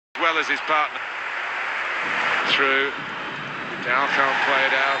well as his partner. Through. Dow can't play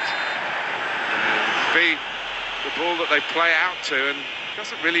it out. And B, the ball that they play out to, and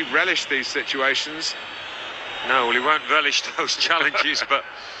doesn't really relish these situations. No, well, he won't relish those challenges, but...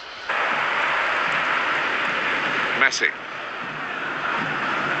 Messi.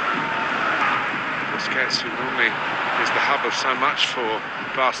 Busquets, who normally is the hub of so much for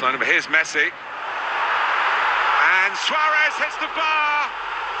Barcelona, but here's Messi. And Suarez hits the bar,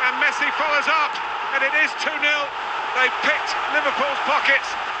 and Messi follows up, and it is 2-0. They've picked Liverpool's pockets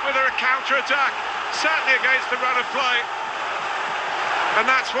with a counter-attack, certainly against the run of play. And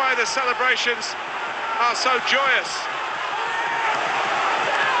that's why the celebrations are so joyous.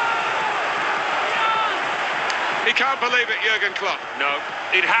 He can't believe it, Jurgen Klopp. No,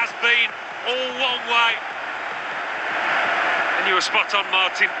 it has been all one way. And you were spot on,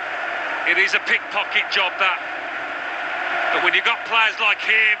 Martin. It is a pickpocket job, that. But when you've got players like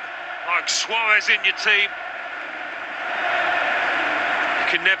him, like Suarez in your team, you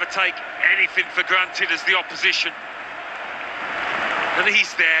can never take anything for granted as the opposition. And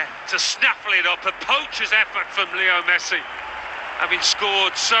he's there to snaffle it up, a poacher's effort from Leo Messi, having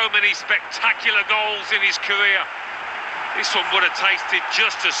scored so many spectacular goals in his career. This one would have tasted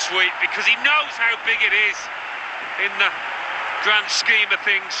just as sweet because he knows how big it is in the grand scheme of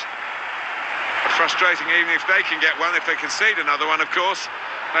things. Frustrating even if they can get one. If they concede another one, of course,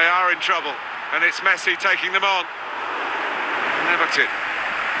 they are in trouble. And it's Messi taking them on. Never it.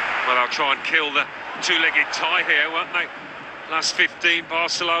 Well, I'll try and kill the two-legged tie here, won't they? Last 15,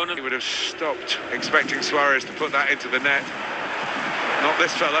 Barcelona. He would have stopped expecting Suarez to put that into the net. Not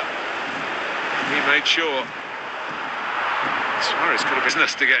this fella. He made sure. Suarez could have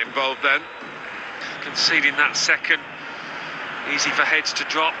business to get involved then. Conceding that second. Easy for heads to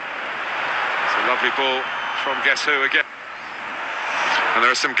drop. It's a lovely ball from guess who again. And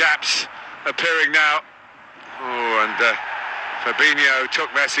there are some gaps appearing now. Oh, and Fabinho took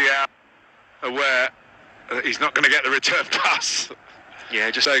Messi out, aware that he's not going to get the return pass.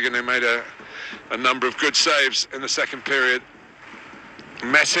 Yeah, just Sagan, who made a number of good saves in the second period.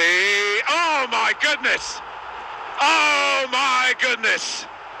 Messi, oh my goodness! Oh my goodness!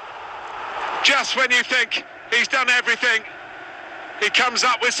 Just when you think he's done everything, he comes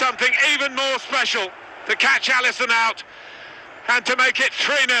up with something even more special to catch Alisson out and to make it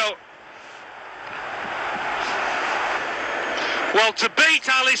 3-0. Well, to beat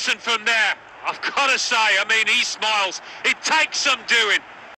Alisson from there, I've got to say, I mean, he smiles. It takes some doing.